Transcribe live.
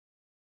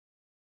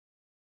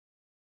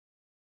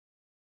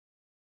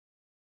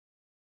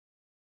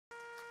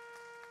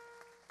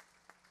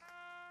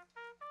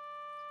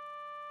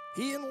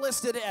He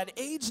enlisted at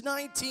age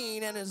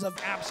 19 and is of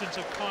absence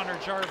of Connor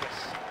Jarvis.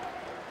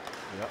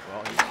 Yep,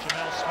 well,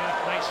 Jamel Smith,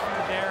 nice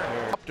feed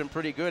there. Popped him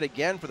pretty good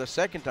again for the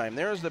second time.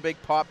 There's the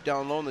big pop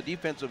down low in the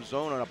defensive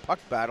zone on a puck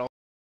battle.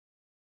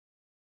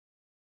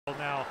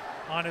 Now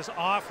on his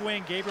off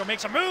wing, Gabriel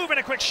makes a move and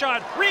a quick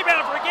shot.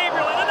 Rebound for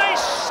Gabriel and a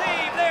nice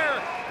save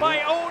there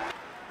by Owen.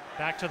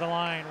 Back to the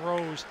line,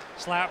 Rose,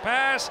 slap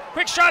pass,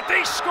 quick shot,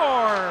 they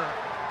score!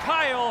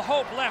 Kyle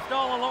Hope left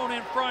all alone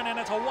in front, and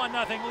it's a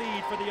 1-0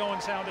 lead for the Owen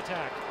Sound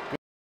attack.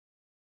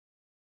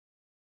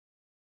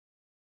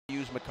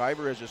 Use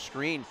McIver as a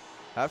screen.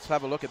 Let's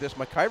have a look at this.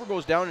 McIver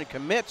goes down and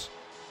commits.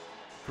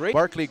 Great.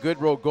 Barclay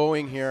Goodrow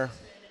going here.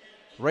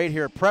 Right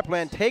here,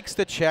 Prepland takes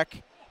the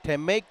check to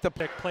make the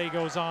play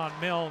goes on.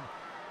 Milne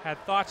had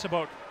thoughts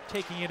about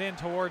taking it in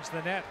towards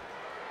the net.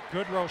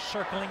 Goodrow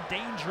circling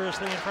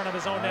dangerously in front of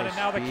his own net, and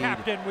now the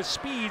captain with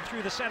speed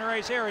through the center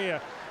ice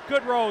area.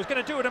 Goodrow is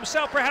going to do it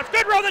himself, perhaps.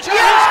 Goodrow, the shot, he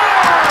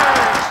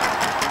scores!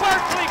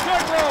 Barclay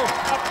Goodrow,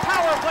 a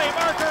power play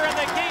marker, and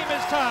the game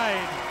is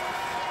tied.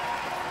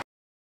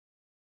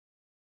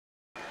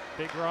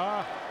 Big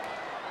Raw,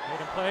 made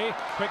him play,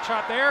 quick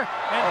shot there,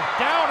 and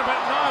down but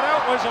not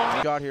out was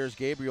only. Shot here as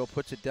Gabriel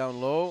puts it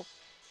down low,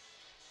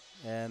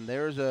 and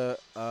there's a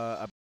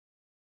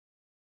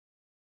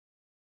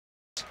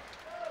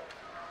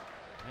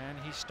and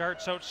he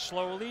starts out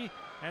slowly,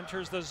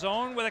 enters the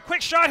zone with a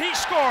quick shot, he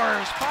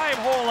scores!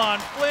 5-hole on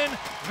Flynn,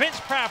 Vince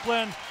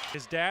Praplin.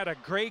 His dad, a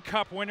Grey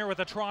Cup winner with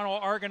the Toronto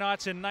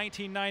Argonauts in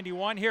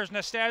 1991. Here's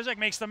Nastasic,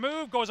 makes the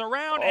move, goes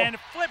around and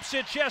flips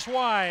it just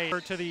wide.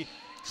 To the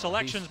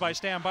selections by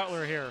Stan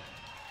Butler here.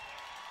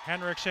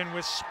 Henriksen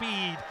with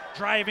speed,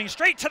 driving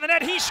straight to the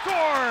net, he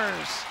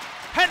scores!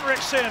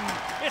 Henriksen,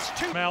 it's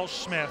 2. Mel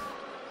Smith.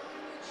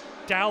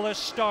 Dallas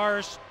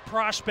Stars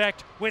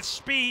prospect with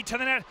speed to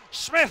the net.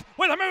 Smith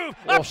with a move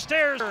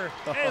upstairs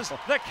is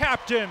the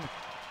captain.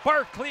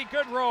 Barclay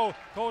Goodrow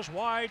goes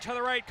wide to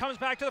the right, comes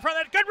back to the front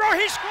net. Goodrow,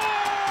 he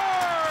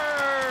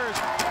scores!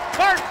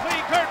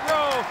 Barclay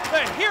Goodrow,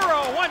 the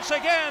hero once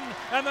again,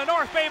 and the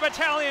North Bay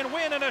Battalion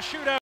win in a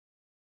shootout.